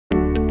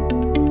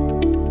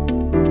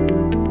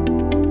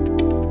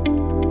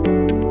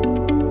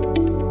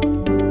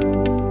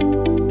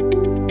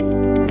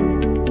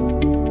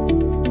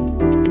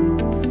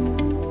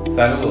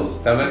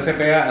Saludos, te habla el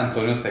CPA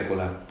Antonio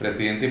Sécola,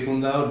 presidente y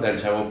fundador de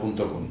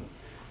AlChavo.com.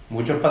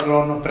 Muchos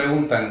patronos nos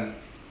preguntan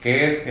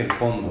qué es el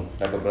fondo,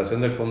 la Corporación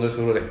del Fondo del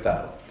Seguro del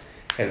Estado.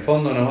 El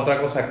fondo no es otra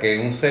cosa que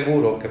un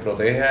seguro que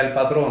protege al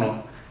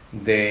patrono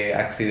de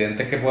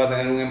accidentes que pueda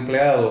tener un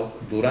empleado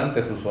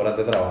durante sus horas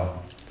de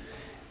trabajo.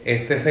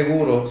 Este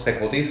seguro se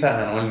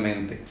cotiza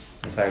anualmente,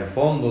 o sea, el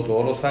fondo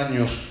todos los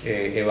años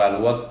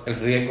evalúa el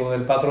riesgo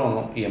del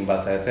patrono y en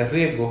base a ese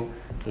riesgo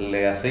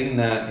le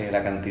asigna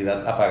la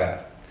cantidad a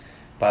pagar.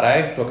 Para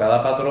esto,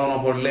 cada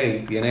patrono por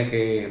ley tiene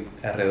que,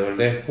 alrededor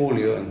de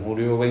julio, en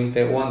julio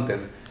 20 o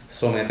antes,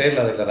 someter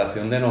la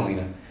declaración de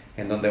nómina,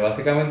 en donde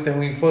básicamente es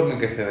un informe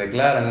que se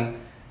declaran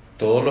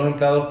todos los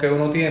empleados que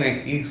uno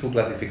tiene y su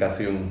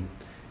clasificación.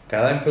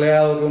 Cada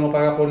empleado que uno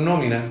paga por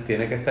nómina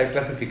tiene que estar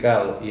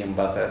clasificado y en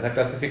base a esa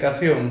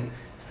clasificación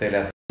se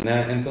le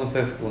asigna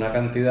entonces una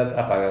cantidad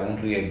a pagar un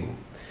riesgo.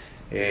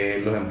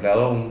 Los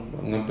empleados,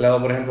 un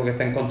empleado por ejemplo que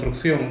está en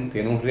construcción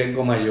tiene un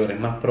riesgo mayor, es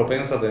más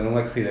propenso a tener un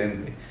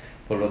accidente.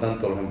 Por lo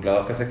tanto, los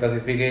empleados que se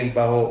clasifiquen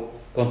bajo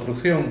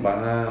construcción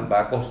va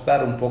a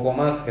costar un poco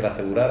más el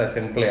asegurar a ese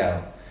empleado.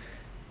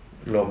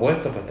 Lo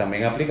opuesto pues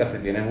también aplica si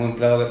tienes un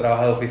empleado que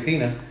trabaja de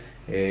oficina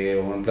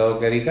o un empleado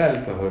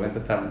clerical, pues obviamente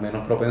está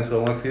menos propenso a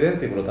un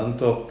accidente y por lo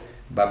tanto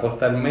va a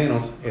costar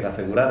menos el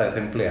asegurar a ese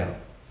empleado.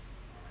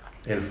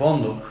 El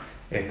fondo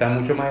está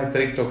mucho más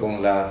estricto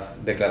con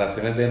las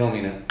declaraciones de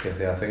nómina que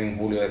se hacen en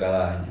julio de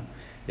cada año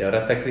y ahora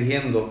está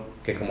exigiendo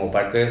que como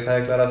parte de esa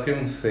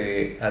declaración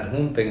se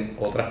adjunten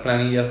otras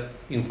planillas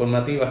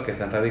informativas que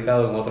se han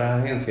radicado en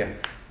otras agencias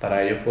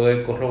para ellos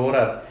poder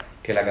corroborar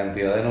que la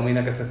cantidad de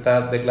nómina que se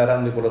está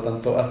declarando y por lo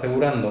tanto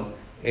asegurando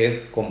es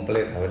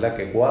completa, ¿verdad?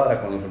 Que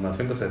cuadra con la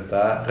información que se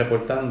está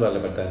reportando al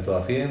Departamento de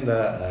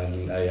Hacienda,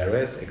 al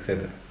IRS,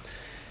 etc.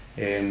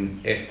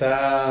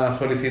 Esta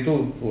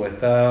solicitud o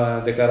esta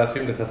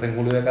declaración que se hace en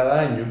julio de cada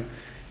año,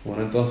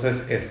 uno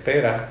entonces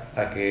espera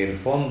a que el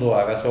fondo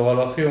haga su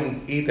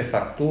evaluación y te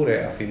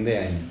facture a fin de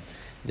año.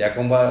 Ya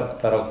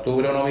para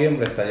octubre o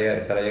noviembre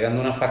estará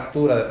llegando una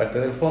factura de parte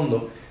del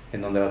fondo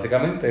en donde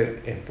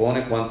básicamente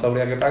expone cuánto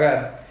habría que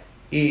pagar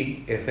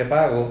y ese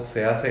pago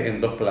se hace en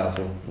dos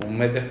plazos, un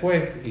mes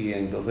después y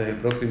entonces el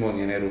próximo en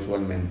enero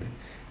usualmente.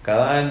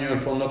 Cada año el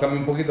fondo cambia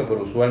un poquito,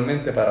 pero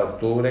usualmente para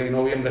octubre y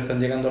noviembre están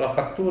llegando las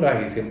facturas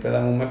y siempre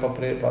dan un mes para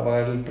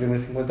pagar el primer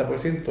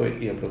 50%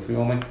 y el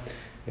próximo mes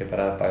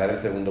para pagar el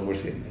segundo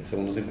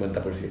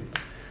 50%.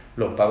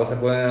 Los pagos se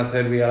pueden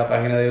hacer vía la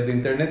página de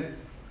internet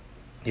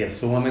y es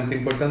sumamente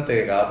importante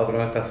que cada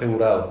patrón esté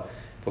asegurado,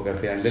 porque al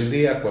final del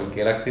día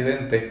cualquier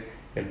accidente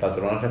el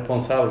patrón es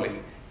responsable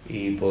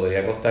y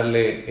podría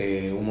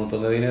costarle un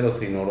montón de dinero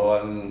si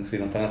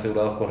no están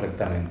asegurados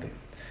correctamente.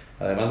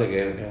 Además de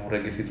que es un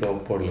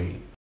requisito por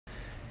ley.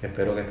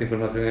 Espero que esta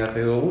información haya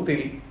sido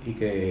útil y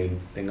que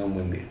tengan un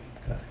buen día.